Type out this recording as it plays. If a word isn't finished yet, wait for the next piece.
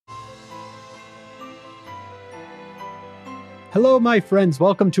Hello, my friends.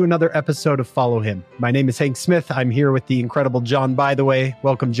 Welcome to another episode of Follow Him. My name is Hank Smith. I'm here with the incredible John, by the way.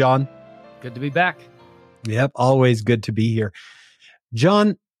 Welcome, John. Good to be back. Yep, always good to be here.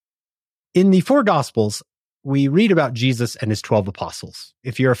 John, in the four Gospels, we read about Jesus and his 12 apostles.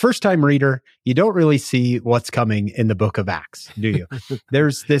 If you're a first-time reader, you don't really see what's coming in the book of Acts, do you?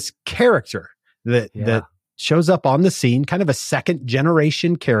 There's this character that shows up on the scene, kind of a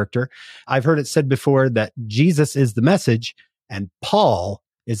second-generation character. I've heard it said before that Jesus is the message and Paul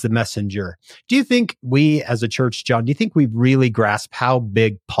is the messenger. Do you think we as a church, John, do you think we really grasp how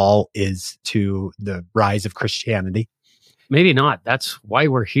big Paul is to the rise of Christianity? Maybe not. That's why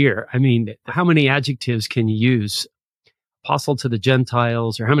we're here. I mean, how many adjectives can you use? Apostle to the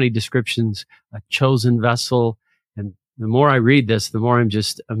Gentiles, or how many descriptions? A chosen vessel. And the more I read this, the more I'm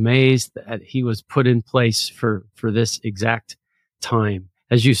just amazed that he was put in place for this exact time.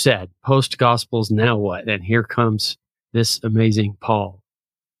 As you said, post-Gospels, now what? And here comes this amazing Paul.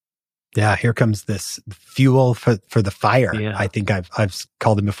 Yeah, here comes this fuel for the fire. Yeah. I think I've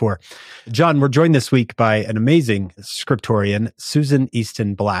called him before. John, we're joined this week by an amazing scriptorian, Susan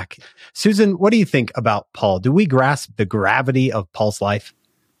Easton Black. Susan, what do you think about Paul? Do we grasp the gravity of Paul's life?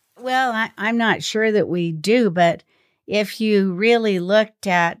 Well, I'm not sure that we do, but if you really looked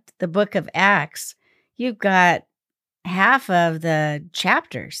at the book of Acts, you've got half of the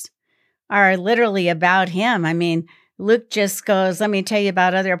chapters are literally about him. I mean, Luke just goes, let me tell you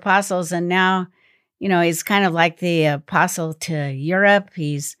about other apostles. And now, he's kind of like the apostle to Europe.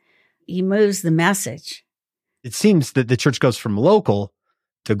 He moves the message. It seems that the church goes from local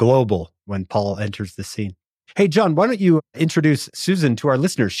to global when Paul enters the scene. Hey, John, why don't you introduce Susan to our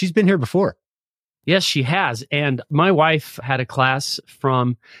listeners? She's been here before. Yes, she has. And my wife had a class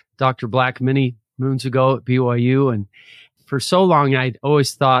from Dr. Black many moons ago at BYU. And for so long, I'd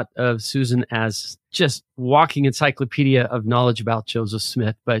always thought of Susan as just walking encyclopedia of knowledge about Joseph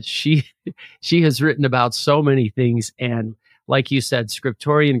Smith, but she has written about so many things. And like you said,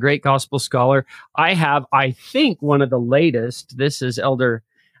 scriptorian, great gospel scholar. I think one of the latest. This is Elder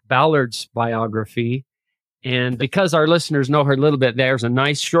Ballard's biography. And because our listeners know her a little bit, there's a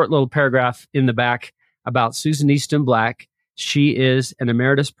nice short little paragraph in the back about Susan Easton Black. She is an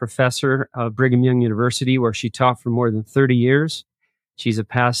emeritus professor of Brigham Young University, where she taught for more than 30 years. She's a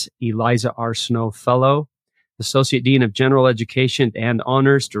past Eliza R. Snow Fellow, Associate Dean of General Education and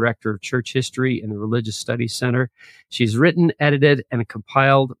Honors, Director of Church History in the Religious Studies Center. She's written, edited, and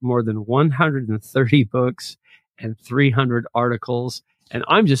compiled more than 130 books and 300 articles. And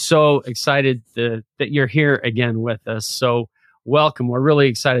I'm just so excited that you're here again with us. So welcome. We're really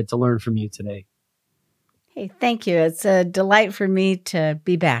excited to learn from you today. Hey, thank you. It's a delight for me to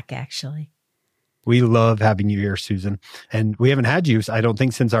be back, actually. We love having you here, Susan. And we haven't had you, I don't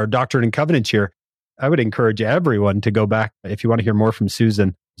think, since our Doctrine and Covenants year. I would encourage everyone to go back. If you want to hear more from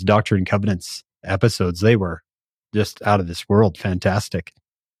Susan's Doctrine and Covenants episodes, they were just out of this world. Fantastic.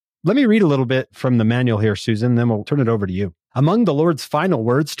 Let me read a little bit from the manual here, Susan, then we'll turn it over to you. Among the Lord's final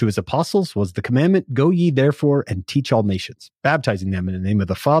words to his apostles was the commandment, "Go ye therefore and teach all nations, baptizing them in the name of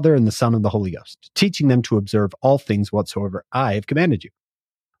the Father and the Son and the Holy Ghost, teaching them to observe all things whatsoever I have commanded you."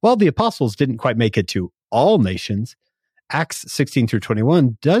 While the apostles didn't quite make it to all nations, Acts 16 through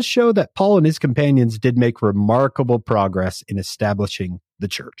 21 does show that Paul and his companions did make remarkable progress in establishing the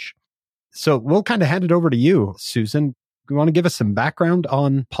church. So we'll kind of hand it over to you, Susan. You want to give us some background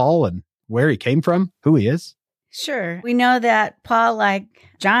on Paul and where he came from, who he is? Sure. We know that Paul, like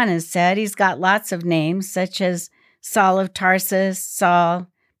John has said, he's got lots of names, such as Saul of Tarsus, Saul,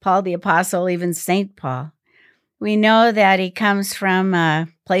 Paul the Apostle, even St. Paul. We know that he comes from a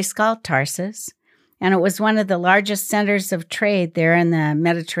place called Tarsus, and it was one of the largest centers of trade there in the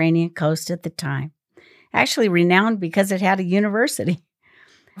Mediterranean coast at the time. Actually renowned because it had a university.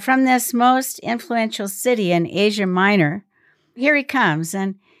 From this most influential city in Asia Minor, here he comes,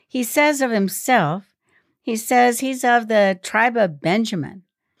 and he says of himself, he says he's of the tribe of Benjamin.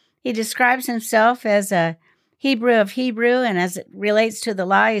 He describes himself as a Hebrew of Hebrew, and as it relates to the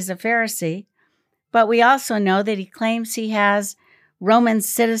law, he's a Pharisee. But we also know that he claims he has Roman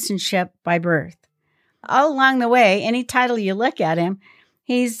citizenship by birth. All along the way, any title you look at him,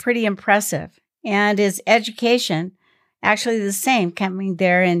 he's pretty impressive. And his education, actually the same, coming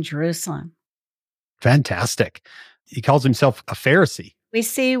there in Jerusalem. Fantastic. He calls himself a Pharisee. We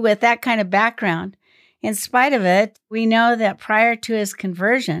see with that kind of background, in spite of it, we know that prior to his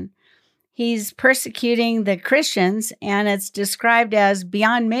conversion, he's persecuting the Christians, and it's described as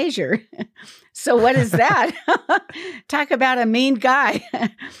beyond measure. So what is that? Talk about a mean guy.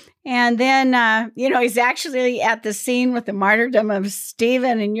 And then, he's actually at the scene with the martyrdom of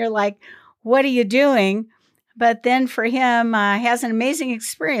Stephen, and you're like, what are you doing? But then for him, has an amazing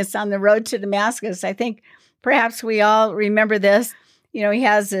experience on the road to Damascus. I think perhaps we all remember this. You know, he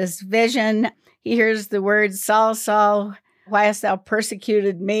has this vision. He hears the words, Saul, Saul, why hast thou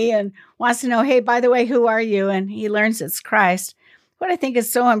persecuted me? And wants to know, hey, by the way, who are you? And he learns it's Christ. What I think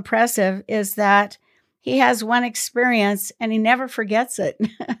is so impressive is that he has one experience and he never forgets it.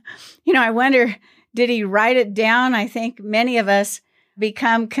 You know, I wonder, did he write it down? I think many of us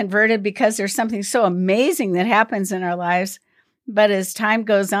become converted because there's something so amazing that happens in our lives. But as time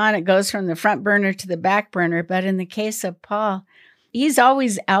goes on, it goes from the front burner to the back burner. But in the case of Paul, he's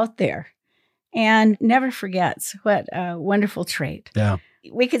always out there and never forgets. What a wonderful trait. Yeah.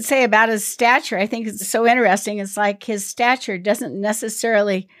 We could say about his stature, I think it's so interesting. It's like his stature doesn't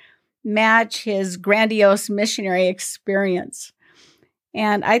necessarily match his grandiose missionary experience.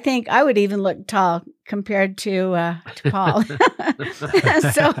 And I think I would even look tall compared to Paul.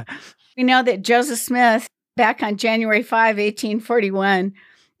 So we know that Joseph Smith, back on January 5, 1841,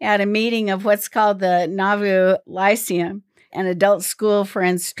 at a meeting of what's called the Nauvoo Lyceum, an adult school for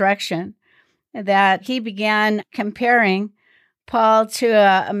instruction, that he began comparing Paul to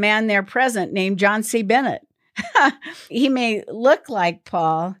a man there present named John C. Bennett. He may look like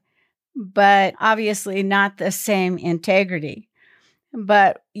Paul, but obviously not the same integrity.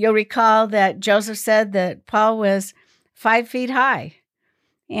 But you'll recall that Joseph said that Paul was 5 feet high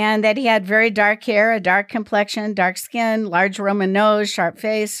and that he had very dark hair, a dark complexion, dark skin, large Roman nose, sharp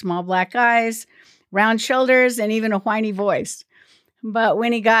face, small black eyes, round shoulders, and even a whiny voice. But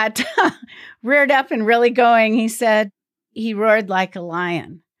when he got reared up and really going, he said he roared like a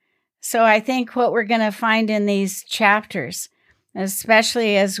lion. So I think what we're going to find in these chapters,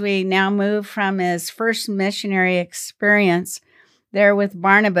 especially as we now move from his first missionary experience there with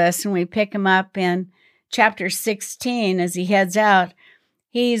Barnabas, and we pick him up in chapter 16 as he heads out,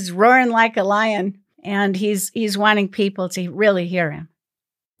 he's roaring like a lion, and he's wanting people to really hear him.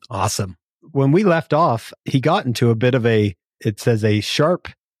 Awesome. When we left off, he got into a bit of a sharp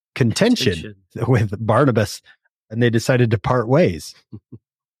contention with Barnabas, and they decided to part ways.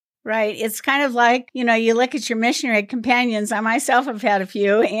 Right. It's kind of like, you know, you look at your missionary companions. I myself have had a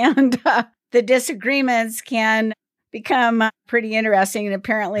few, and the disagreements can become pretty interesting. And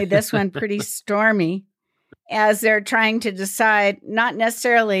apparently this one pretty stormy as they're trying to decide, not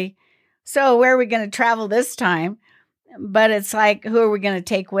necessarily, so where are we going to travel this time? But it's like, who are we going to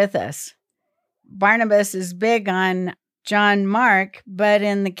take with us? Barnabas is big on John Mark, but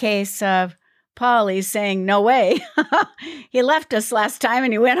in the case of Paul, he's saying, no way. He left us last time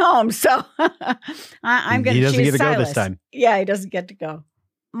and he went home. So I'm going to choose Silas. He doesn't get to go this time. Yeah, he doesn't get to go.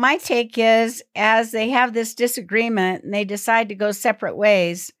 My take is, as they have this disagreement and they decide to go separate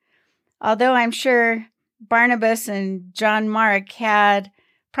ways, although I'm sure Barnabas and John Mark had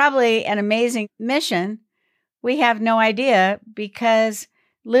probably an amazing mission, we have no idea because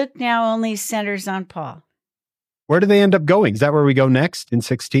Luke now only centers on Paul. Where do they end up going? Is that where we go next in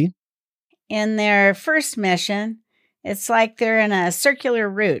 16? In their first mission, it's like they're in a circular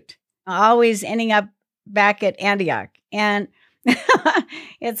route, always ending up back at Antioch. And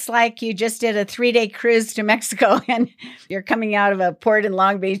it's like you just did a 3-day cruise to Mexico and you're coming out of a port in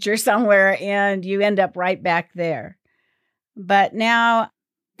Long Beach or somewhere and you end up right back there. But now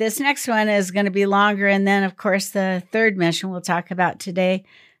this next one is going to be longer. And then, of course, the third mission we'll talk about today,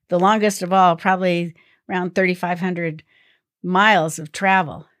 the longest of all, probably around 3,500 miles of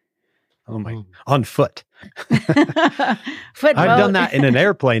travel. Oh my, on foot. Foot I've done that in an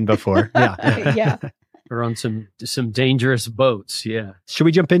airplane before. Yeah. Yeah. Or on some dangerous boats. Yeah. Should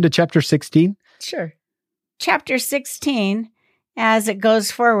we jump into chapter 16? Sure. Chapter 16, as it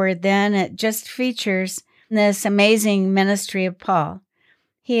goes forward, then it just features this amazing ministry of Paul.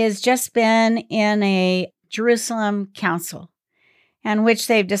 He has just been in a Jerusalem council in which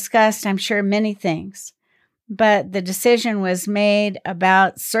they've discussed, I'm sure, many things. But the decision was made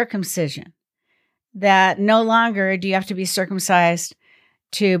about circumcision, that no longer do you have to be circumcised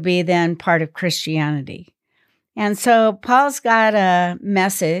to be then part of Christianity. And so Paul's got a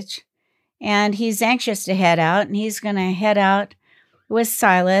message, and he's anxious to head out, and he's going to head out with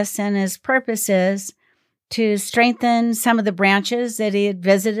Silas, and his purpose is to strengthen some of the branches that he had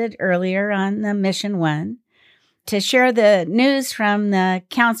visited earlier on the Mission 1, to share the news from the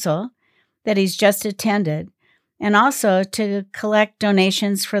council that he's just attended, and also to collect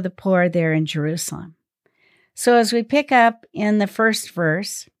donations for the poor there in Jerusalem. So as we pick up in the first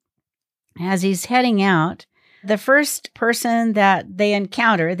verse, as he's heading out, the first person that they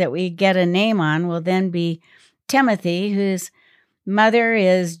encounter that we get a name on will then be Timothy, whose mother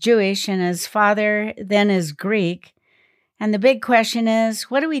is Jewish and his father then is Greek. And the big question is,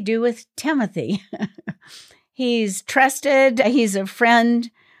 what do we do with Timothy? He's trusted. He's a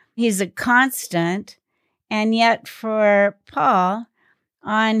friend. He's a constant. And yet for Paul,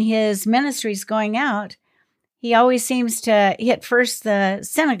 on his ministries going out, he always seems to hit first the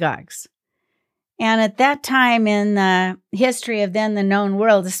synagogues. And at that time in the history of then the known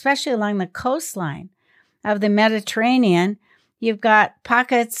world, especially along the coastline of the Mediterranean, you've got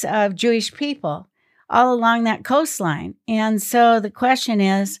pockets of Jewish people all along that coastline. And so the question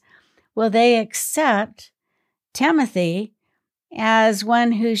is, will they accept Timothy as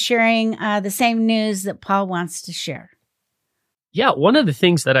one who's sharing the same news that Paul wants to share? Yeah, one of the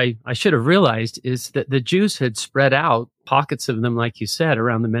things that I should have realized is that the Jews had spread out, pockets of them, like you said,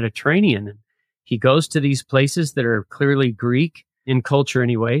 around the Mediterranean. And he goes to these places that are clearly Greek in culture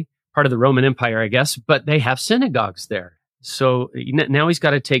anyway, part of the Roman Empire, I guess, but they have synagogues there. So now he's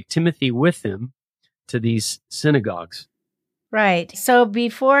got to take Timothy with him to these synagogues. Right. So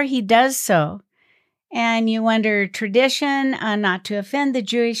before he does so, and you wonder, tradition, not to offend the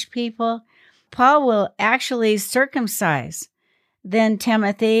Jewish people, Paul will actually circumcise then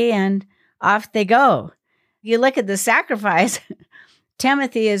Timothy, and off they go. You look at the sacrifice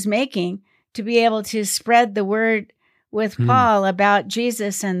Timothy is making to be able to spread the word with Paul about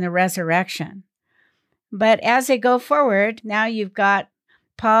Jesus and the resurrection. But as they go forward, now you've got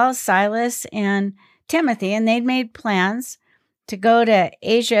Paul, Silas, and Timothy, and they'd made plans to go to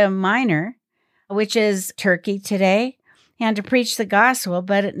Asia Minor, which is Turkey today, and to preach the gospel.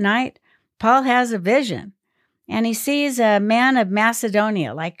 But at night, Paul has a vision. And he sees a man of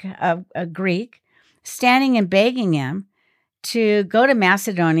Macedonia, like a Greek, standing and begging him to go to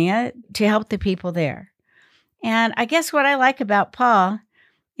Macedonia to help the people there. And I guess what I like about Paul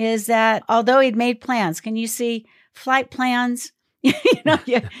is that although he'd made plans, can you see flight plans? You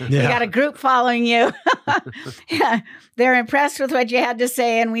got a group following you. Yeah, they're impressed with what you had to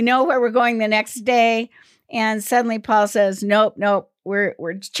say, and we know where we're going the next day. And suddenly Paul says, nope,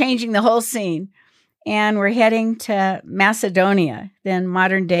 we're changing the whole scene. And we're heading to Macedonia, then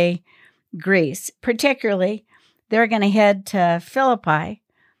modern-day Greece. Particularly, they're going to head to Philippi,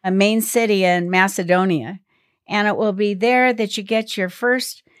 a main city in Macedonia. And it will be there that you get your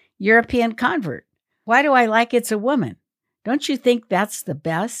first European convert. Why do I like it's a woman? Don't you think that's the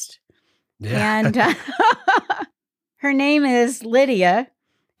best? Yeah. And her name is Lydia.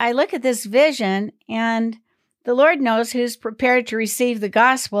 I look at this vision, and the Lord knows who's prepared to receive the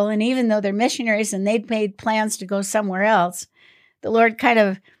gospel. And even though they're missionaries and they'd made plans to go somewhere else, the Lord kind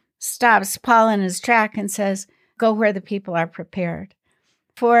of stops Paul in his track and says, go where the people are prepared.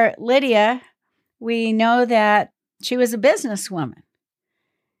 For Lydia, we know that she was a businesswoman.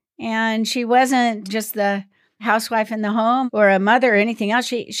 And she wasn't just the housewife in the home or a mother or anything else.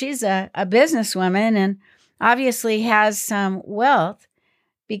 She's a businesswoman and obviously has some wealth,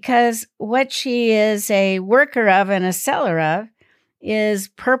 because what she is a worker of and a seller of is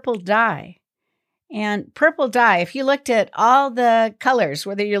purple dye. And purple dye, if you looked at all the colors,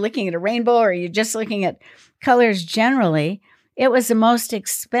 whether you're looking at a rainbow or you're just looking at colors generally, it was the most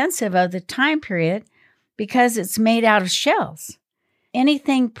expensive of the time period because it's made out of shells.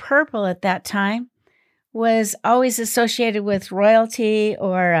 Anything purple at that time was always associated with royalty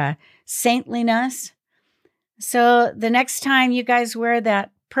or saintliness. So the next time you guys wear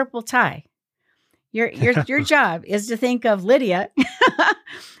that purple tie, your job is to think of Lydia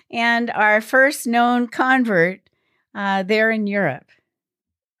and our first known convert there in Europe.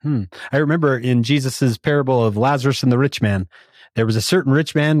 I remember in Jesus's parable of Lazarus and the rich man, there was a certain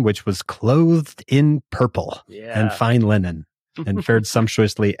rich man which was clothed in purple and fine linen and fared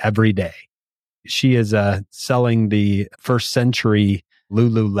sumptuously every day. She is selling the first century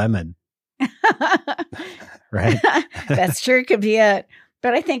Lululemon. Right? That's true. Could be it.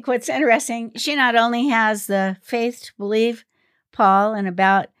 But I think what's interesting, she not only has the faith to believe Paul and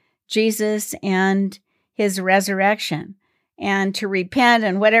about Jesus and his resurrection and to repent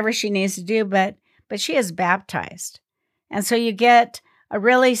and whatever she needs to do, but she is baptized. And so you get a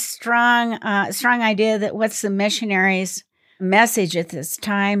really strong idea that what's the missionaries' message at this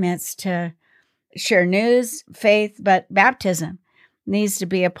time? It's to share news, faith, but baptism needs to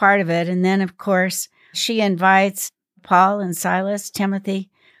be a part of it. And then, of course, she invites Paul and Silas, Timothy,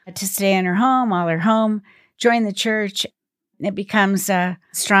 to stay in her home, all her home, join the church. It becomes a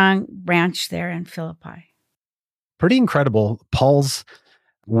strong branch there in Philippi. Pretty incredible, Paul's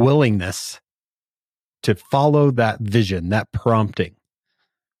willingness to follow that vision, that prompting.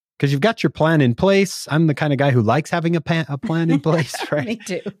 Because you've got your plan in place. I'm the kind of guy who likes having a plan in place, right? Me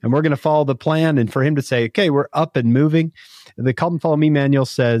too. And we're going to follow the plan. And for him to say, okay, we're up and moving. The Call and Follow Me manual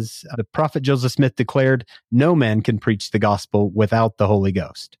says, the prophet Joseph Smith declared, no man can preach the gospel without the Holy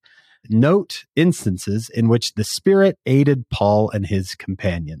Ghost. note instances in which the Spirit aided Paul and his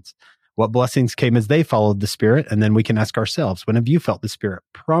companions. What blessings came as they followed the Spirit? And then we can ask ourselves, when have you felt the Spirit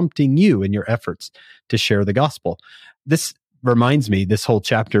prompting you in your efforts to share the gospel? This whole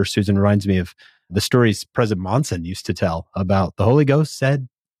chapter, Susan, reminds me of the stories President Monson used to tell about the Holy Ghost said,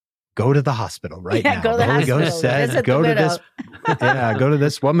 go to the hospital now. Go to The Holy hospital. Ghost said, Visit go the to widow. go to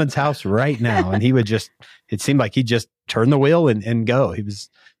this woman's house right now. And he would it seemed like he'd just turn the wheel and go. He was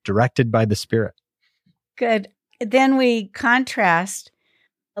directed by the Spirit. Good. Then we contrast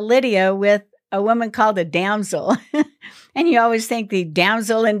Lydia with a woman called a damsel. And you always think the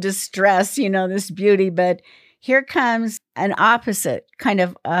damsel in distress, this beauty, but here comes an opposite kind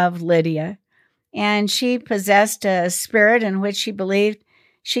of Lydia. And she possessed a spirit in which she believed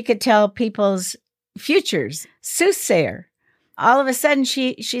she could tell people's futures, soothsayer. All of a sudden,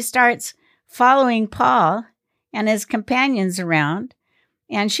 she starts following Paul and his companions around,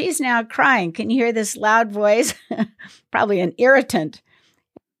 and she's now crying. Can you hear this loud voice? Probably an irritant,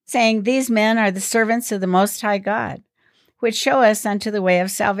 saying, "These men are the servants of the Most High God, which show us unto the way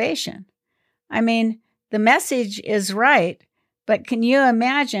of salvation." I mean, the message is right, but can you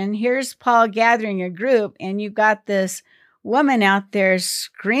imagine? Here's Paul gathering a group, and you've got this woman out there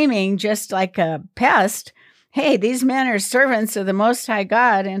screaming just like a pest, "Hey, these men are servants of the Most High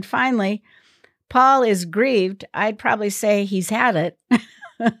God." And finally, Paul is grieved. I'd probably say he's had it.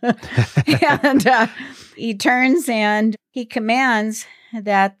 And he turns and he commands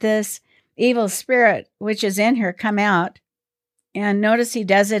that this evil spirit, which is in her, come out. And notice he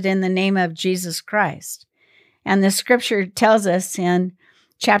does it in the name of Jesus Christ. And the scripture tells us in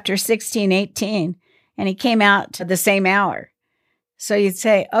chapter 16:18, and he came out to the same hour. So you'd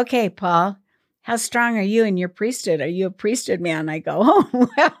say, "Okay, Paul, how strong are you in your priesthood? Are you a priesthood man?" I go, "Oh,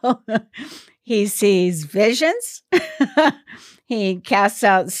 well." He sees visions. He casts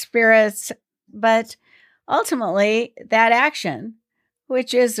out spirits. But ultimately, that action,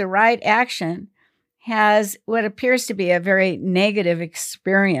 which is the right action, has what appears to be a very negative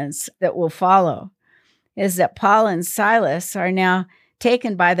experience that will follow, is that Paul and Silas are now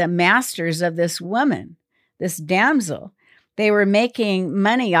taken by the masters of this woman, this damsel. They were making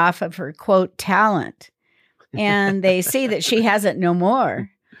money off of her, quote, talent. And they see that she has it no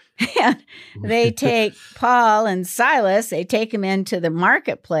more. And they take Paul and Silas, they take them into the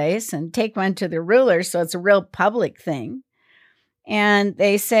marketplace and take one to the ruler. So it's a real public thing. And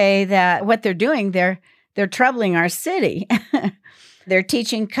they say that what they're doing, they're troubling our city. They're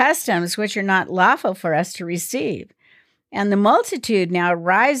teaching customs which are not lawful for us to receive. And the multitude now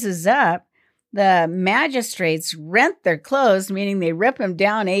rises up. The magistrates rent their clothes, meaning they rip them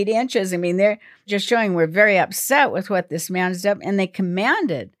down 8 inches. I mean, they're just showing we're very upset with what this man has done. And they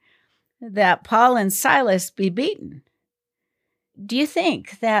commanded that Paul and Silas be beaten. Do you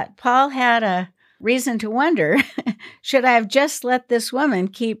think that Paul had a reason to wonder, should I have just let this woman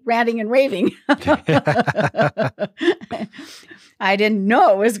keep ranting and raving? I didn't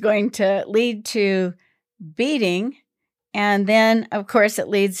know it was going to lead to beating. And then, of course, it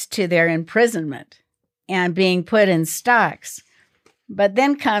leads to their imprisonment and being put in stocks. But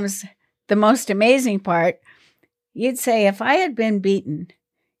then comes the most amazing part. You'd say, if I had been beaten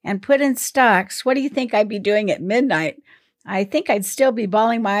and put in stocks, what do you think I'd be doing at midnight? I think I'd still be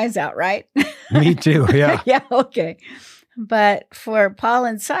bawling my eyes out, right? Me too, yeah. Yeah, okay. But for Paul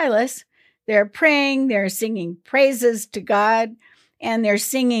and Silas, they're praying, they're singing praises to God, and they're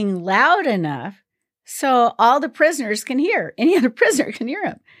singing loud enough so all the prisoners can hear. Any other prisoner can hear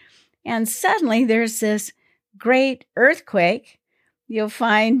them. And suddenly there's this great earthquake. You'll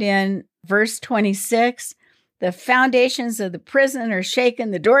find in verse 26, the foundations of the prison are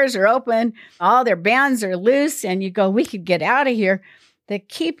shaken, the doors are open, all their bands are loose, and you go, we could get out of here. The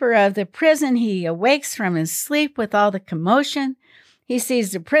keeper of the prison, he awakes from his sleep with all the commotion. He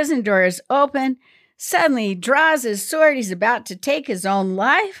sees the prison doors open. Suddenly he draws his sword. He's about to take his own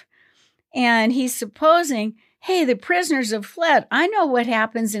life. And he's supposing, hey, the prisoners have fled. I know what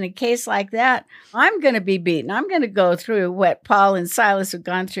happens in a case like that. I'm going to be beaten. I'm going to go through what Paul and Silas have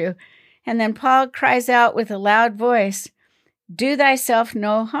gone through. And then Paul cries out with a loud voice, "Do thyself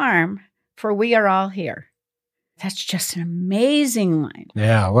no harm, for we are all here." That's just an amazing line.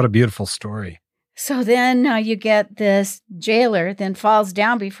 Yeah, what a beautiful story. So then you get this jailer, then falls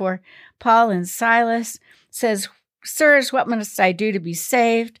down before Paul and Silas, says, "Sirs, what must I do to be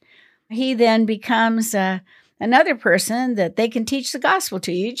saved?" He then becomes another person that they can teach the gospel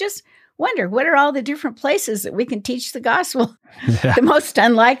to. You just wonder, what are all the different places that we can teach the gospel? Yeah. The most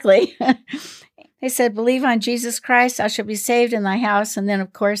unlikely. They said, "Believe on Jesus Christ, thou shalt be saved in thy house." And then,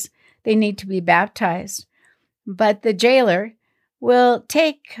 of course, they need to be baptized. But the jailer will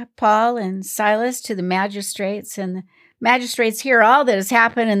take Paul and Silas to the magistrates, and the magistrates hear all that has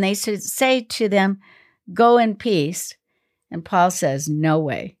happened, and they say to them, go in peace. And Paul says, no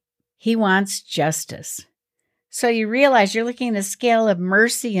way. He wants justice. So you realize you're looking at a scale of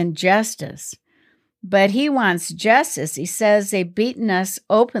mercy and justice. But he wants justice. He says they've beaten us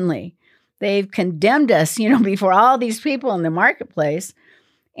openly. They've condemned us, before all these people in the marketplace,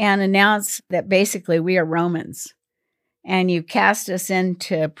 and announced that basically we are Romans. And you cast us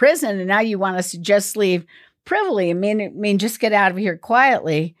into prison, and now you want us to just leave privily. I mean, just get out of here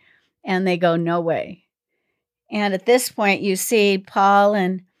quietly. And they go, no way. And at this point, you see Paul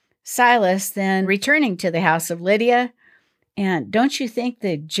and Silas then returning to the house of Lydia. And don't you think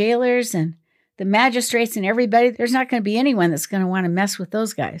the jailers and the magistrates and everybody, there's not going to be anyone that's going to want to mess with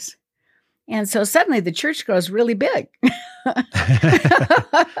those guys. And so suddenly the church grows really big.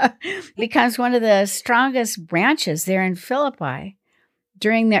 Becomes one of the strongest branches there in Philippi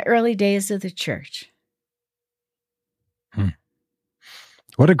during the early days of the church.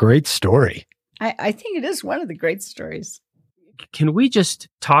 What a great story. I think it is one of the great stories. Can we just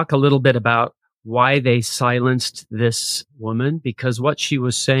talk a little bit about why they silenced this woman? Because what she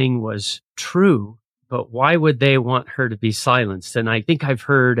was saying was true, but why would they want her to be silenced? And I think I've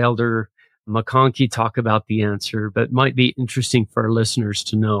heard Elder McConkie talk about the answer, but it might be interesting for our listeners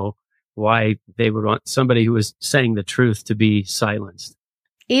to know why they would want somebody who was saying the truth to be silenced.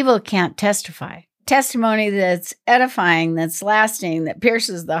 Evil can't testify. Testimony that's edifying, that's lasting, that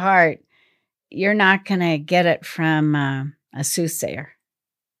pierces the heart, you're not going to get it from a soothsayer.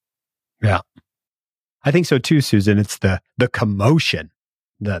 Yeah. I think so too, Susan. It's the commotion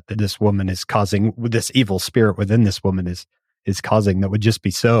that this woman is causing, this evil spirit within this woman is causing, that would just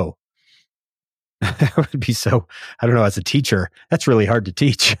be so. That would be so, I don't know, as a teacher, that's really hard to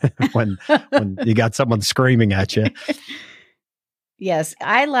teach when you got someone screaming at you. Yes,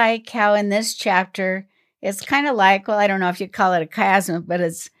 I like how in this chapter, it's kind of like, well, I don't know if you call it a chiasm, but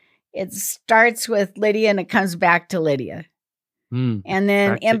it starts with Lydia and it comes back to Lydia. And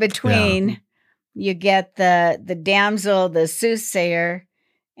then in between, you get the damsel, the soothsayer,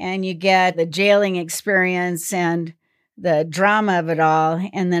 and you get the jailing experience and the drama of it all,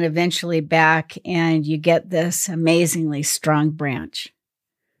 and then eventually back, and you get this amazingly strong branch.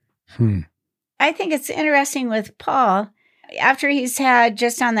 I think it's interesting with Paul, after he's had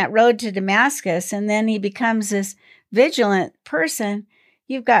just on that road to Damascus, and then he becomes this vigilant person,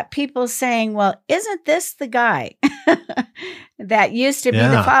 you've got people saying, well, isn't this the guy that used to be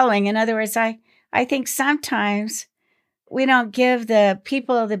the following? In other words, I think sometimes we don't give the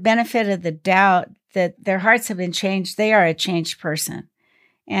people the benefit of the doubt that their hearts have been changed. They are a changed person,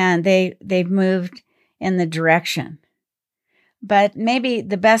 and they've moved in the direction. But maybe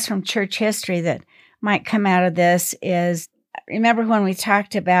the best from church history that might come out of this is, remember when we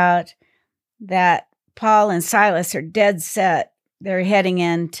talked about that Paul and Silas are dead set. They're heading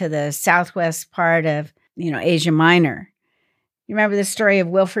into the southwest part of, Asia Minor. You remember the story of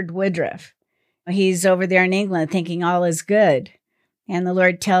Wilford Woodruff? He's over there in England thinking all is good. And the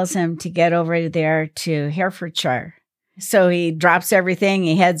Lord tells him to get over there to Herefordshire. So he drops everything,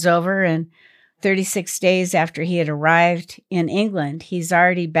 he heads over, and 36 days after he had arrived in England, he's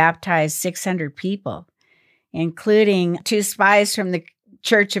already baptized 600 people, including 2 spies from the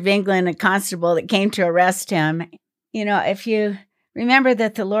Church of England, a constable that came to arrest him. If you remember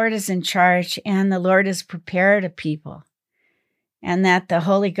that the Lord is in charge and the Lord has prepared a people, and that the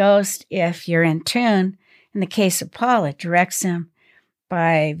Holy Ghost, if you're in tune, in the case of Paul, it directs him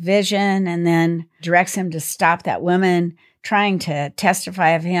by vision and then directs him to stop that woman trying to testify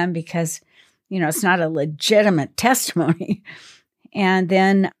of him because, it's not a legitimate testimony. And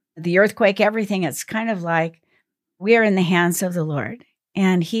then the earthquake, everything, it's kind of like we are in the hands of the Lord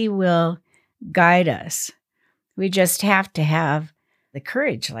and he will guide us. We just have to have the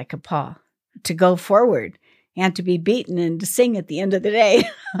courage, like a Paul, to go forward and to be beaten and to sing at the end of the day.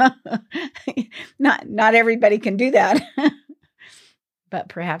 Not everybody can do that, but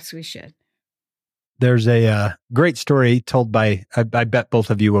perhaps we should. There's a great story told by, I bet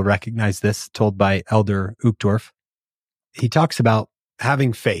both of you will recognize this, told by Elder Uchtdorf. He talks about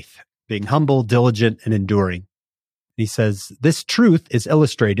having faith, being humble, diligent, and enduring. He says, this truth is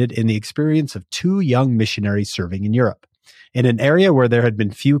illustrated in the experience of 2 young missionaries serving in Europe, in an area where there had been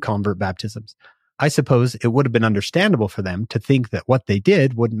few convert baptisms. I suppose it would have been understandable for them to think that what they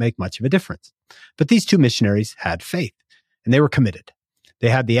did wouldn't make much of a difference. But these 2 missionaries had faith, and they were committed. They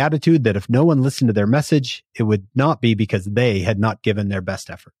had the attitude that if no one listened to their message, it would not be because they had not given their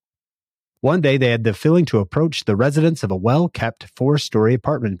best effort. One day, they had the feeling to approach the residents of a well-kept 4-story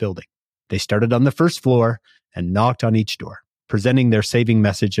apartment building. They started on the first floor and knocked on each door. presenting their saving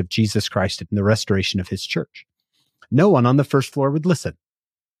message of Jesus Christ and the restoration of his church. No one on the first floor would listen.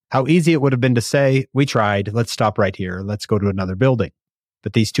 How easy it would have been to say, we tried, let's stop right here, let's go to another building.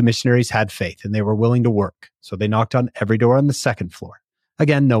 But these two missionaries had faith and they were willing to work, so they knocked on every door on the second floor.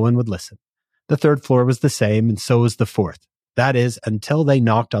 Again, no one would listen. The third floor was the same, and so was the fourth. That is, until they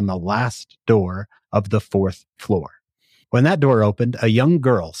knocked on the last door of the fourth floor. When that door opened, a young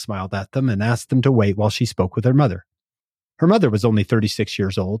girl smiled at them and asked them to wait while she spoke with her mother. Her mother was only 36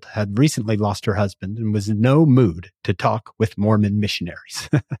 years old, had recently lost her husband, and was in no mood to talk with Mormon missionaries.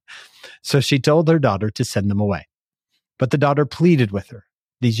 So she told her daughter to send them away. But the daughter pleaded with her.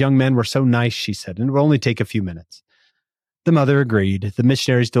 These young men were so nice, she said, and it will only take a few minutes. The mother agreed. The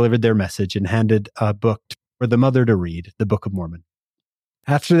missionaries delivered their message and handed a book for the mother to read, the Book of Mormon.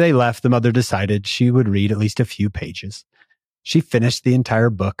 After they left, the mother decided she would read at least a few pages. She finished the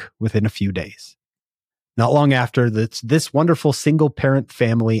entire book within a few days. Not long after, this wonderful single-parent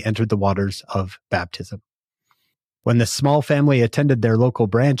family entered the waters of baptism. When the small family attended their local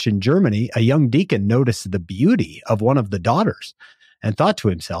branch in Germany, a young deacon noticed the beauty of one of the daughters and thought to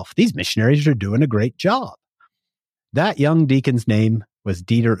himself, these missionaries are doing a great job. That young deacon's name was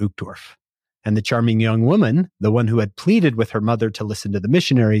Dieter Uchtdorf, and the charming young woman, the one who had pleaded with her mother to listen to the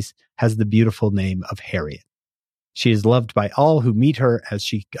missionaries, has the beautiful name of Harriet. She is loved by all who meet her as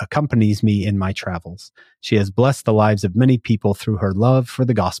she accompanies me in my travels. She has blessed the lives of many people through her love for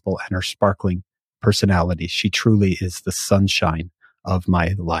the gospel and her sparkling personality. She truly is the sunshine of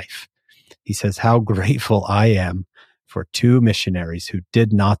my life. He says, how grateful I am for two missionaries who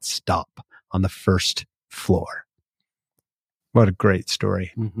did not stop on the first floor. What a great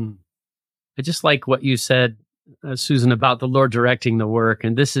story. Mm-hmm. I just like what you said, Susan, about the Lord directing the work.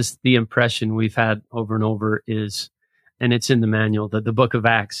 And this is the impression we've had over and over is, and it's in the manual, that the book of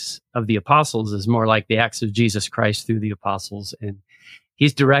Acts of the Apostles is more like the Acts of Jesus Christ through the apostles. And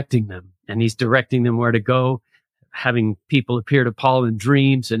he's directing them, and he's directing them where to go, having people appear to Paul in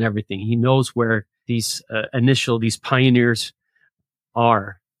dreams and everything. He knows where these these pioneers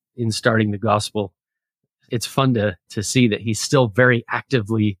are in starting the gospel. It's fun to see that he's still very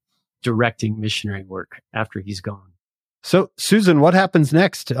actively directing missionary work after he's gone. So, Susan, what happens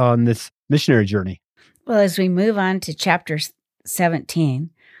next on this missionary journey? Well, as we move on to chapter 17,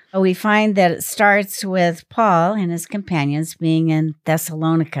 we find that it starts with Paul and his companions being in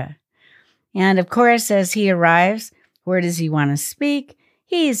Thessalonica. And of course, as he arrives, where does he want to speak?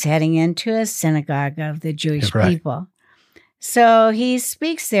 He's heading into a synagogue of the Jewish people. So he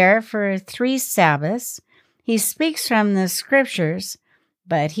speaks there for 3 Sabbaths. He speaks from the scriptures,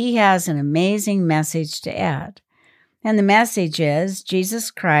 but he has an amazing message to add. And the message is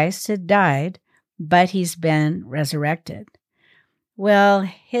Jesus Christ had died, but he's been resurrected. Well,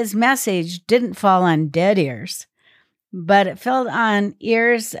 his message didn't fall on dead ears, but it fell on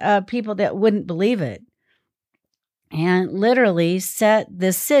ears of people that wouldn't believe it, and literally set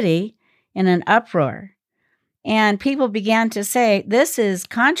the city in an uproar. And people began to say, this is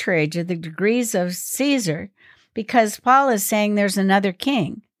contrary to the decrees of Caesar, because Paul is saying there's another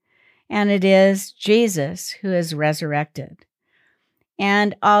king, and it is Jesus who is resurrected.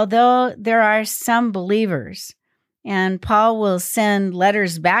 And although there are some believers, and Paul will send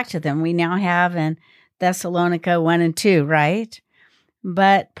letters back to them, we now have in Thessalonica 1 and 2, right?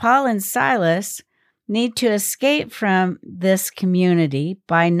 But Paul and Silas need to escape from this community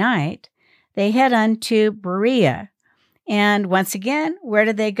by night. They head on to Berea. And once again, where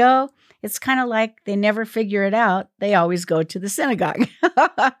do they go? It's kind of like they never figure it out. They always go to the synagogue.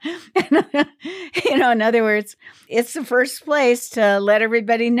 In other words, it's the first place to let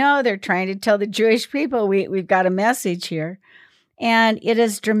everybody know they're trying to tell the Jewish people we've got a message here. And it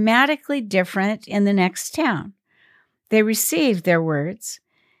is dramatically different in the next town. They received their words,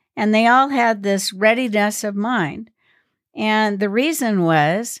 and they all had this readiness of mind. And the reason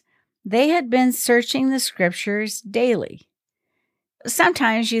was they had been searching the scriptures daily.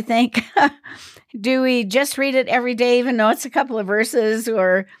 Sometimes you think, do we just read it every day, even though it's a couple of verses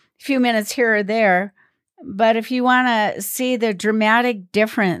or a few minutes here or there? But if you want to see the dramatic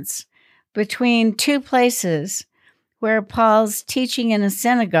difference between two places where Paul's teaching in a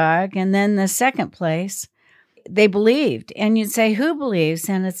synagogue and then the second place, they believed. And you'd say, who believes?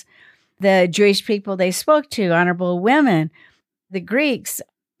 And it's the Jewish people they spoke to, honorable women, the Greeks,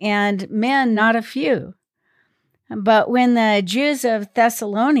 and men, not a few. But when the Jews of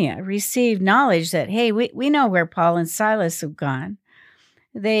Thessalonica received knowledge that, hey, we know where Paul and Silas have gone,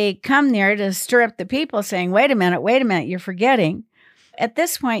 they come there to stir up the people saying, wait a minute, you're forgetting. At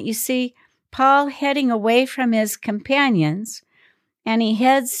this point, you see Paul heading away from his companions, and he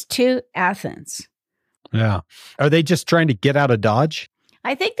heads to Athens. Yeah. Are they just trying to get out of Dodge?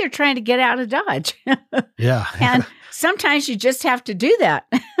 I think they're trying to get out of Dodge. Yeah. And sometimes you just have to do that.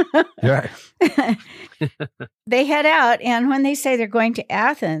 Right. They head out, and when they say they're going to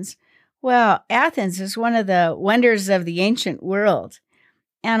Athens, well, Athens is one of the wonders of the ancient world.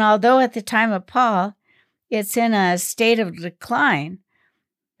 And although at the time of Paul, it's in a state of decline,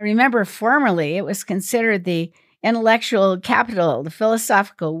 remember formerly it was considered the intellectual capital, the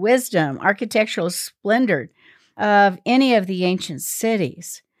philosophical wisdom, architectural splendor of any of the ancient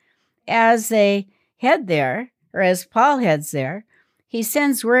cities. As they head there, or as Paul heads there, he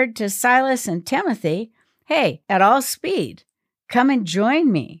sends word to Silas and Timothy, hey, at all speed, come and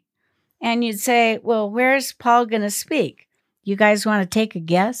join me. And you'd say, well, where's Paul going to speak? You guys want to take a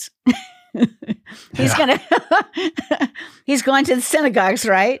guess? He's going to the synagogues,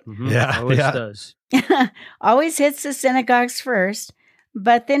 right? Mm-hmm. Yeah. Always does. Always hits the synagogues first,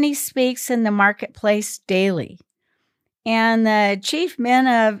 but then he speaks in the marketplace daily. And the chief men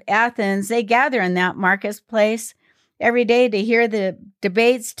of Athens, they gather in that marketplace every day to hear the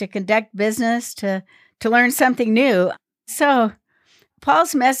debates, to conduct business, to learn something new. So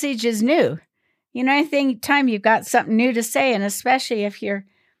Paul's message is new. You know, anytime you've got something new to say, and especially if you're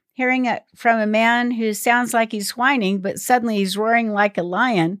hearing it from a man who sounds like he's whining, but suddenly he's roaring like a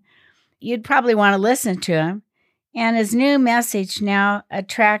lion, you'd probably want to listen to him. And his new message now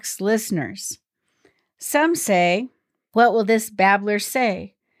attracts listeners. Some say, what will this babbler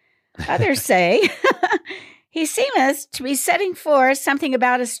say? Others say, he seemeth to be setting forth something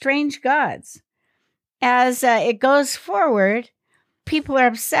about strange gods. As it goes forward, people are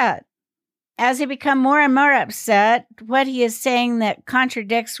upset. As they become more and more upset, what he is saying that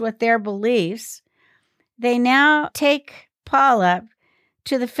contradicts with their beliefs, they now take Paul up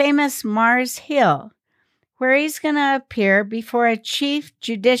to the famous Mars Hill, where he's going to appear before a chief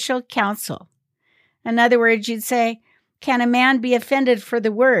judicial council. In other words, you'd say, can a man be offended for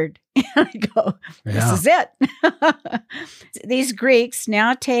the word? And I go, this is it. These Greeks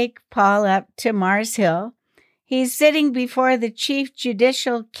now take Paul up to Mars Hill. He's sitting before the chief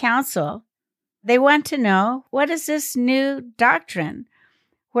judicial council. They want to know, what is this new doctrine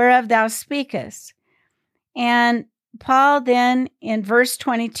whereof thou speakest? And Paul then, in verse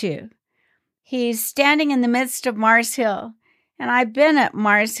 22, he's standing in the midst of Mars Hill. And I've been at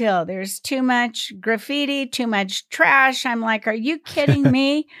Mars Hill. There's too much graffiti, too much trash. I'm like, are you kidding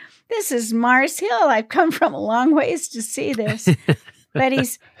me? This is Mars Hill. I've come from a long ways to see this. But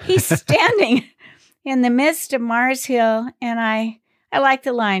he's standing in the midst of Mars Hill. And I like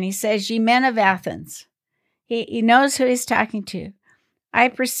the line. He says, ye men of Athens. He knows who he's talking to. I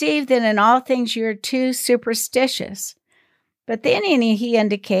perceive that in all things you're too superstitious. But then he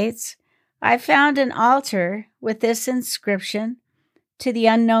indicates, I found an altar with this inscription, to the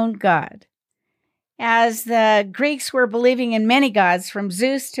unknown God. As the Greeks were believing in many gods, from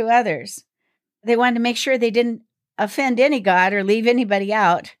Zeus to others, they wanted to make sure they didn't offend any god or leave anybody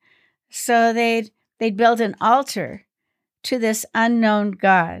out. So they'd build an altar to this unknown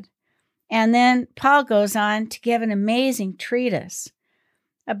God. And then Paul goes on to give an amazing treatise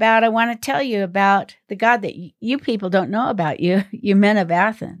about, I want to tell you about the God that you people don't know about, you men of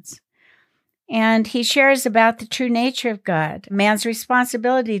Athens. And he shares about the true nature of God, man's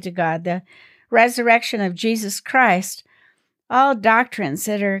responsibility to God, the resurrection of Jesus Christ, all doctrines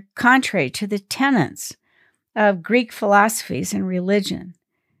that are contrary to the tenets of Greek philosophies and religion.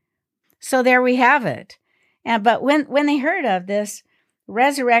 So there we have it. But when they heard of this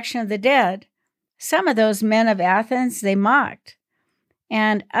resurrection of the dead, some of those men of Athens, they mocked.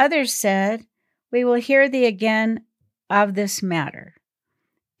 And others said, we will hear thee again of this matter.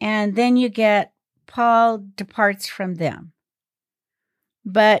 And then you get Paul departs from them.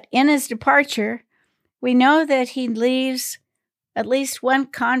 But in his departure, we know that he leaves at least one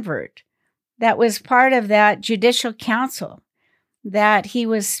convert that was part of that judicial council that he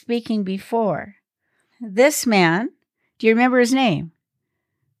was speaking before. This man, do you remember his name?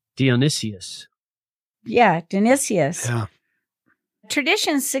 Dionysius. Yeah, Dionysius. Yeah.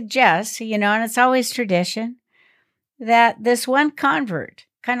 Tradition suggests, and it's always tradition, that this one convert,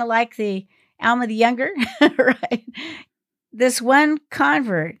 kind of like the Alma the Younger, right? This one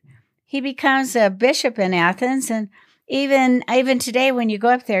convert, he becomes a bishop in Athens. And even today, when you go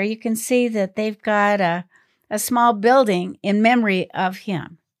up there, you can see that they've got a small building in memory of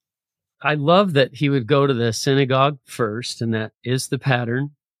him. I love that he would go to the synagogue first, and that is the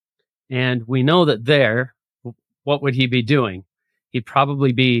pattern. And we know that there, what would he be doing? He'd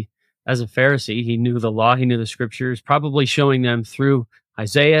probably be, as a Pharisee, he knew the law, he knew the scriptures, probably showing them through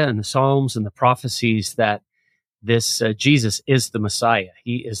Isaiah and the Psalms and the prophecies that this Jesus is the Messiah.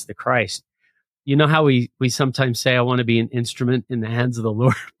 He is the Christ. You know how we sometimes say, I want to be an instrument in the hands of the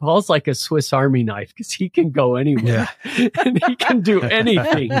Lord? Paul's like a Swiss Army knife because he can go anywhere and he can do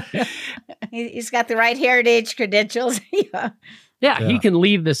anything. He's got the right heritage credentials. Yeah, he can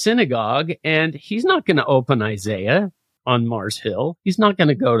leave the synagogue and he's not going to open Isaiah on Mars Hill. He's not going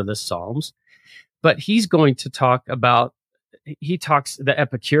to go to the Psalms, but he's going to talk about, the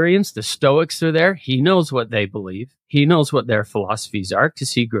Epicureans, the Stoics are there. He knows what they believe. He knows what their philosophies are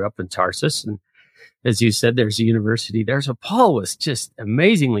because he grew up in Tarsus. And as you said, there's a university there. So Paul was just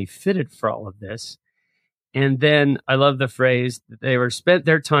amazingly fitted for all of this. And then I love the phrase that they were spent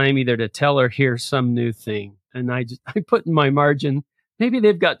their time either to tell or hear some new thing. And I put in my margin, maybe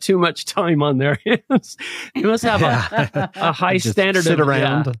they've got too much time on their hands. They must have a high standard sit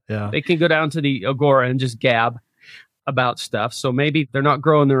around. They can go down to the Agora and just gab about stuff. So maybe they're not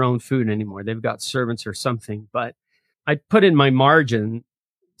growing their own food anymore. They've got servants or something. But I put in my margin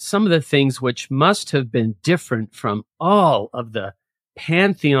some of the things which must have been different from all of the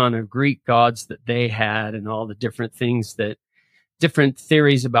pantheon of Greek gods that they had and all the different things different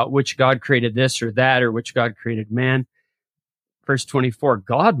theories about which God created this or that or which God created man. Verse 24,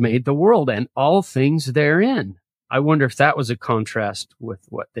 God made the world and all things therein. I wonder if that was a contrast with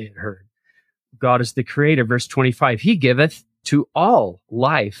what they had heard. God is the creator. Verse 25, he giveth to all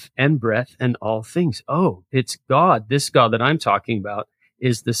life and breath and all things. Oh, it's God. This God that I'm talking about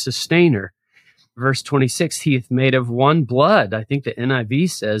is the sustainer. Verse 26, he hath made of one blood. I think the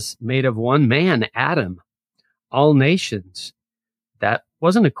NIV says made of one man, Adam, all nations. That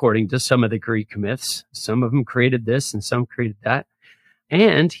wasn't according to some of the Greek myths. Some of them created this and some created that.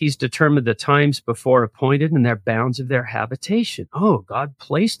 And he's determined the times before appointed and their bounds of their habitation. Oh, God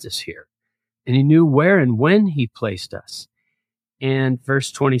placed us here. And he knew where and when he placed us. And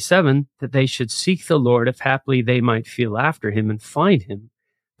verse 27, that they should seek the Lord, if haply they might feel after him and find him,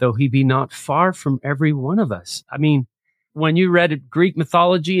 though he be not far from every one of us. I mean, when you read Greek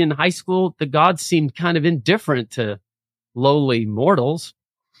mythology in high school, the gods seemed kind of indifferent to lowly mortals.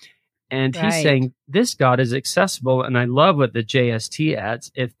 And he's saying this God is accessible. And I love what the JST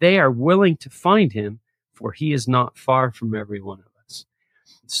adds, if they are willing to find him, for he is not far from every one of us.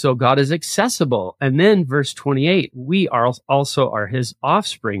 So God is accessible. And then verse 28, we are also his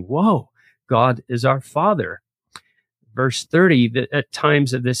offspring. Whoa, God is our Father. Verse 30, that at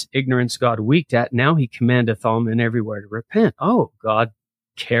times of this ignorance God winked at, now he commandeth all men everywhere to repent. Oh, God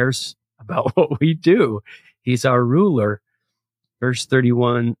cares about what we do. He's our ruler. Verse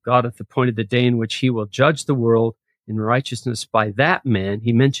 31, God hath appointed the day in which he will judge the world in righteousness by that man.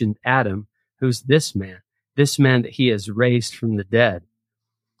 He mentioned Adam. Who's this man? This man that he has raised from the dead.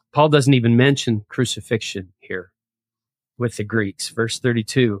 Paul doesn't even mention crucifixion here with the Greeks. Verse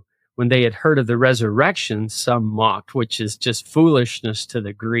 32, when they had heard of the resurrection, some mocked, which is just foolishness to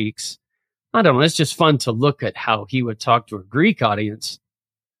the Greeks. I don't know. It's just fun to look at how he would talk to a Greek audience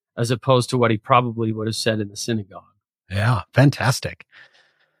as opposed to what he probably would have said in the synagogue. Yeah, fantastic.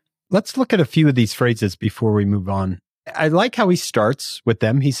 Let's look at a few of these phrases before we move on. I like how he starts with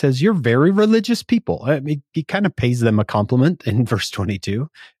them. He says, you're very religious people. I mean, he kind of pays them a compliment in verse 22.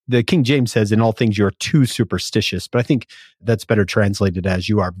 The King James says, in all things, you're too superstitious. But I think that's better translated as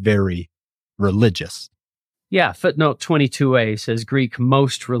you are very religious. Yeah, footnote 22a says Greek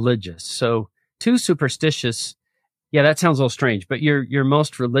most religious. So too superstitious. Yeah, that sounds a little strange, but you're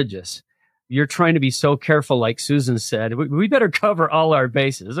most religious. You're trying to be so careful, like Susan said. We better cover all our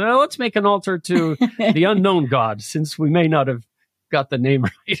bases. Well, let's make an altar to the unknown God, since we may not have got the name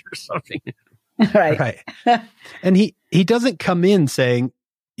right or something. Right. And he doesn't come in saying,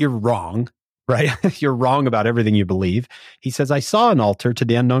 you're wrong, right? You're wrong about everything you believe. He says, I saw an altar to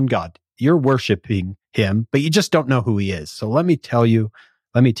the unknown God. You're worshiping him, but you just don't know who he is. So let me tell you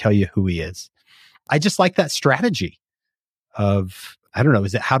who he is. I just like that strategy of, I don't know,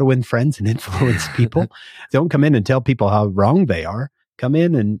 is it how to win friends and influence people? Don't come in and tell people how wrong they are. Come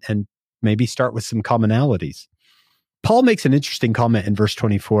in and maybe start with some commonalities. Paul makes an interesting comment in verse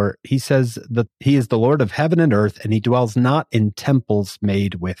 24. He says that he is the Lord of heaven and earth, and he dwells not in temples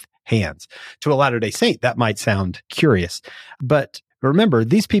made with hands. To a Latter-day Saint, that might sound curious. But remember,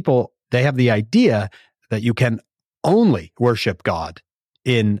 these people, they have the idea that you can only worship God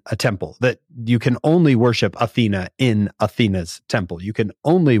in a temple, that you can only worship Athena in Athena's temple. You can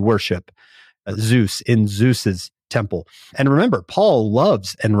only worship Zeus in Zeus's temple. And remember, Paul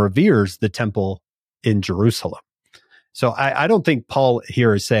loves and reveres the temple in Jerusalem. So I don't think Paul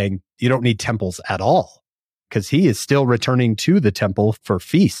here is saying you don't need temples at all, because he is still returning to the temple for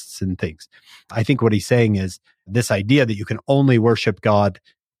feasts and things. I think what he's saying is this idea that you can only worship God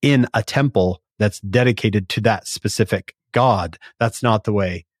in a temple that's dedicated to that specific God. That's not the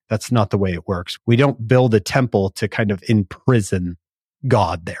way That's not the way it works. We don't build a temple to kind of imprison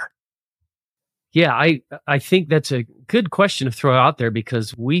God there. Yeah, I think that's a good question to throw out there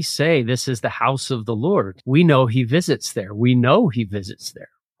because we say this is the house of the Lord. We know he visits there. We know he visits there.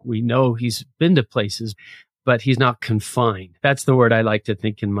 We know he's been to places, but he's not confined. That's the word I like to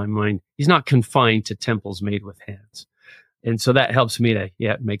think in my mind. He's not confined to temples made with hands. And so that helps me to,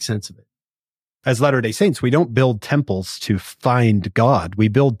 make sense of it. As Latter-day Saints, we don't build temples to find God. We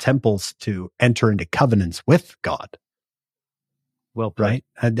build temples to enter into covenants with God. Well put. Right?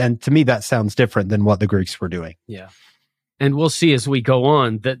 And to me, that sounds different than what the Greeks were doing. Yeah. And we'll see as we go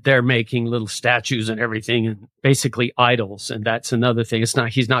on that they're making little statues and everything and basically idols. And that's another thing.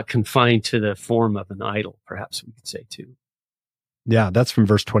 He's not confined to the form of an idol, perhaps we could say too. Yeah, that's from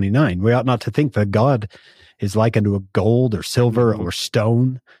verse 29. We ought not to think that God is like unto a gold or silver or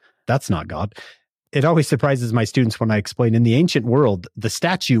stone. That's not God. It always surprises my students when I explain in the ancient world, the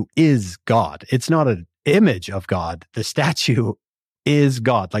statue is God. It's not an image of God. The statue is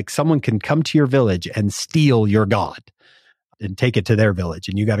God. Like someone can come to your village and steal your God and take it to their village,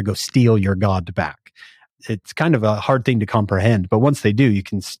 and you got to go steal your God back. It's kind of a hard thing to comprehend, but once they do,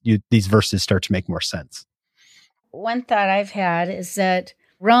 these verses start to make more sense. One thought I've had is that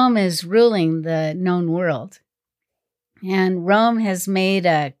Rome is ruling the known world, and Rome has made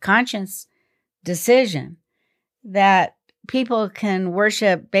a conscious decision that people can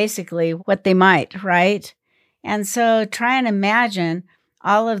worship basically what they might, right? And so try and imagine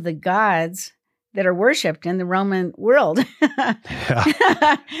all of the gods that are worshipped in the Roman world.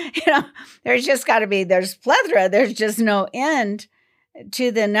 There's plethora. There's just no end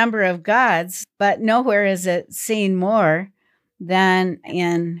to the number of gods, but nowhere is it seen more than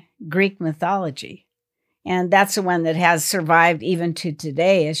in Greek mythology. And that's the one that has survived even to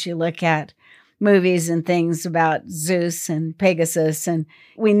today as you look at movies and things about Zeus and Pegasus. And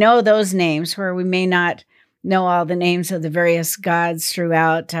we know those names where we may not know all the names of the various gods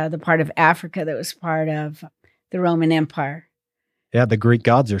throughout the part of Africa that was part of the Roman Empire. Yeah, the Greek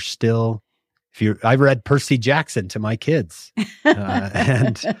gods are still. I read Percy Jackson to my kids,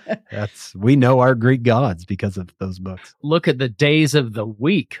 and we know our Greek gods because of those books. Look at the days of the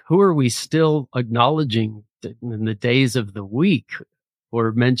week. Who are we still acknowledging in the days of the week?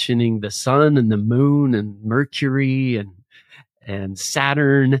 We're mentioning the sun and the moon and Mercury and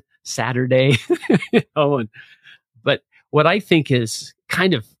Saturn, Saturday. But what I think is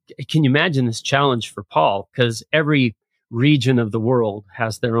can you imagine this challenge for Paul? Because every region of the world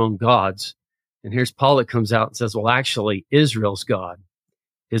has their own gods. And here's Paul that comes out and says, well, actually, Israel's God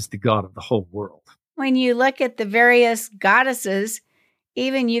is the God of the whole world. When you look at the various goddesses,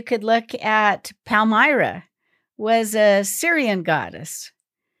 even you could look at Palmyra was a Syrian goddess.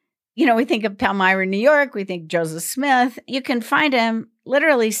 We think of Palmyra, New York. We think Joseph Smith. You can find him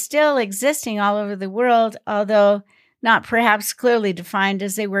literally still existing all over the world, although not perhaps clearly defined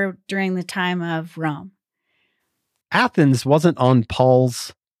as they were during the time of Rome. Athens wasn't on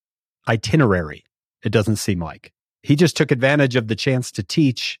Paul's itinerary, it doesn't seem like. He just took advantage of the chance to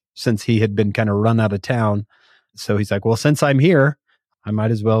teach since he had been kind of run out of town. So he's like, well, since I'm here, I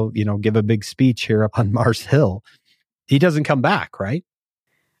might as well, give a big speech here up on Mars Hill. He doesn't come back, right?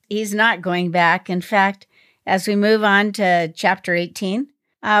 He's not going back. In fact, as we move on to chapter 18,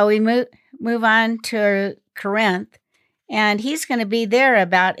 we move on to Corinth, and he's going to be there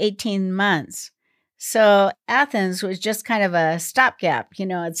about 18 months. So Athens was just kind of a stopgap.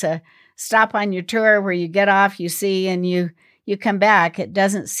 It's a stop on your tour where you get off, you see, and you come back. It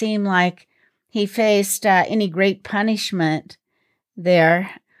doesn't seem like he faced any great punishment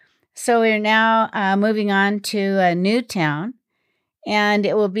there. So we're now moving on to a new town, and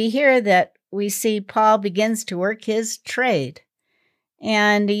it will be here that we see Paul begins to work his trade.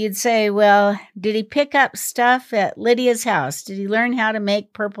 And you'd say, well, did he pick up stuff at Lydia's house? Did he learn how to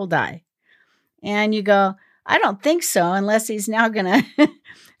make purple dye? And you go, I don't think so, unless he's now going to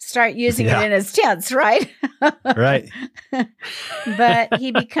start using it in his tents, right? Right. But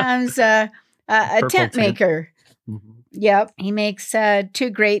he becomes a tent maker. Mm-hmm. Yep. He makes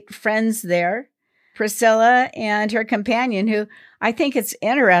two great friends there, Priscilla and her companion, who I think it's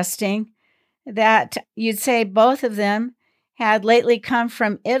interesting that you'd say both of them had lately come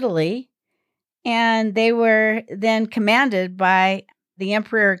from Italy, and they were then commanded by the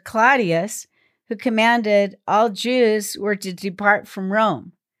Emperor Claudius, who commanded all Jews were to depart from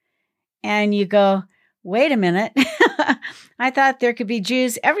Rome. And you go, wait a minute. I thought there could be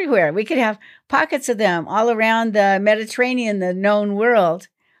Jews everywhere. We could have pockets of them all around the Mediterranean, the known world.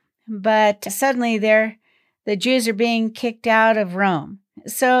 But suddenly the Jews are being kicked out of Rome.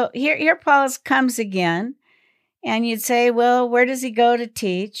 So here Paul comes again, And you'd say, well, where does he go to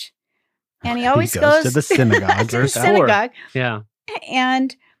teach? And he always goes to the synagogue. to the synagogue. Yeah.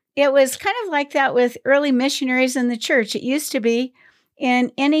 And it was kind of like that with early missionaries in the church. It used to be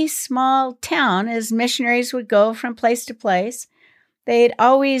in any small town, as missionaries would go from place to place, they'd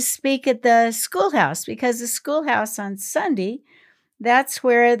always speak at the schoolhouse, because the schoolhouse on Sunday, that's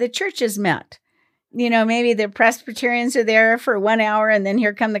where the churches met. Maybe the Presbyterians are there for 1 hour, and then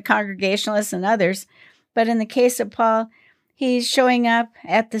here come the Congregationalists and others. But in the case of Paul, he's showing up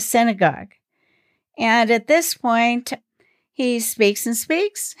at the synagogue. And at this point, he speaks and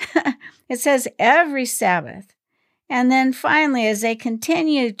speaks. It says every Sabbath. And then finally, as they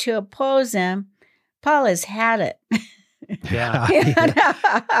continue to oppose him, Paul has had it. Yeah.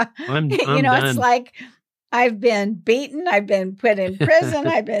 I'm It's done. like, I've been beaten, I've been put in prison,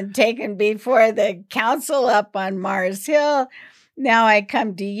 I've been taken before the council up on Mars Hill. Now I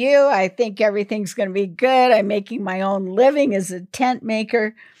come to you. I think everything's going to be good. I'm making my own living as a tent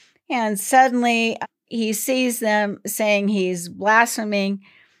maker. And suddenly he sees them saying he's blaspheming.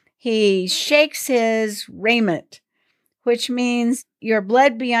 He shakes his raiment, which means your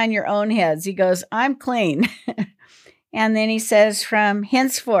blood be on your own heads. He goes, I'm clean. And then he says, from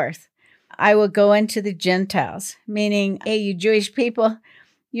henceforth, I will go into the Gentiles, meaning, hey, you Jewish people,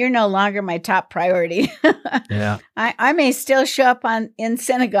 you're no longer my top priority. Yeah. I may still show up in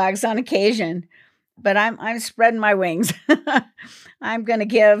synagogues on occasion, but I'm spreading my wings. I'm going to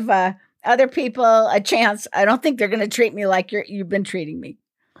give other people a chance. I don't think they're going to treat me like you've been treating me.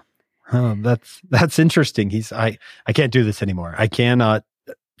 Oh, that's interesting. I can't do this anymore. I cannot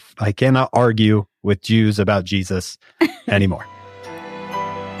argue with Jews about Jesus anymore.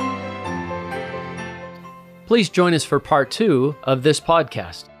 Please join us for part 2 of this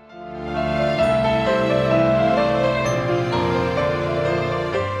podcast.